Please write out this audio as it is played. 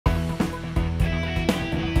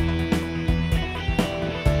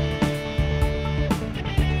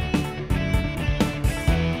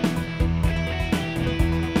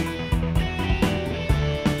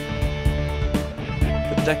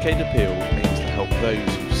DecAid appeal aims to help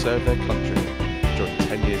those who serve their country during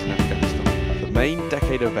 10 years in Afghanistan. The main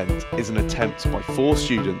DecAid event is an attempt by 4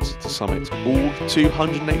 students to summit all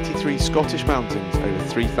 283 Scottish mountains over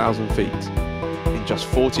 3,000 feet in just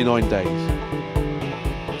 49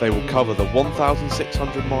 days. They will cover the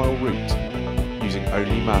 1,600 mile route using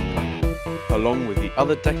only manpower. Along with the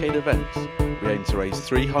other DecAid events, we aim to raise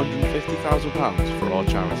 £350,000 for our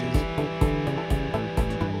charities.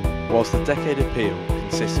 Whilst the DecAid appeal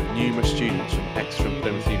consists of numerous students from Exeter and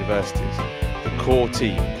Plymouth universities, the core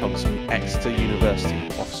team comes from Exeter University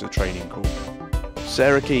Officer Training Corps.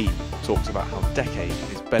 Sarah Key talks about how DecAid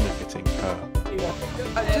is benefiting her.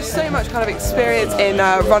 Just so much kind of experience in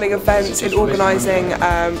running events, in organising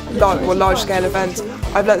large-scale events.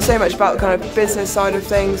 I've learnt so much about the kind of business side of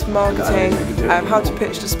things, marketing, how to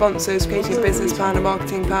pitch to sponsors, creating a business plan, a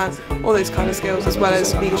marketing plan, all those kind of skills, as well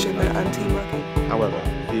as leadership and teamwork. However,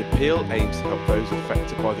 the appeal aims to help those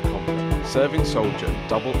affected by the conflict. Serving soldier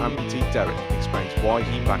double amputee Derek explains why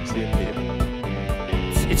he backs the appeal.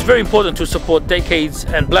 It's very important to support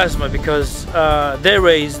DecAid and Plasma because they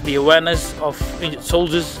raise the awareness of injured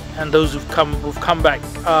soldiers and those who've come back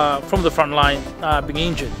from the front line being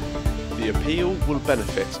injured. The appeal will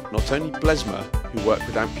benefit not only Plasma, who work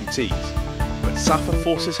with amputees, but SAFA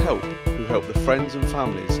Forces Help, who help the friends and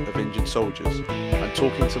families of injured soldiers, and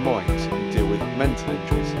Talking to Minds, who deal with mental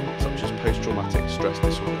injuries such as post-traumatic stress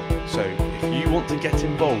disorder. So if you want to get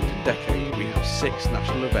involved in DecAid, we have 6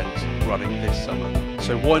 national events running this summer.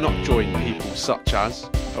 So why not join people such as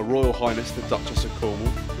Her Royal Highness the Duchess of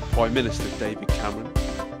Cornwall, the Prime Minister David Cameron,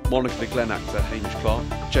 Monica the Glen actor Hamish Clark,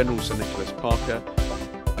 General Sir Nicholas Parker,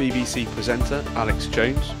 BBC presenter Alex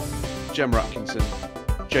Jones, Gemma Atkinson,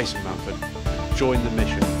 Jason Manford. Join the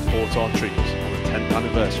mission to support our troops on the 10th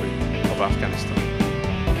anniversary of Afghanistan.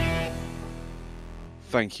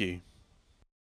 Thank you.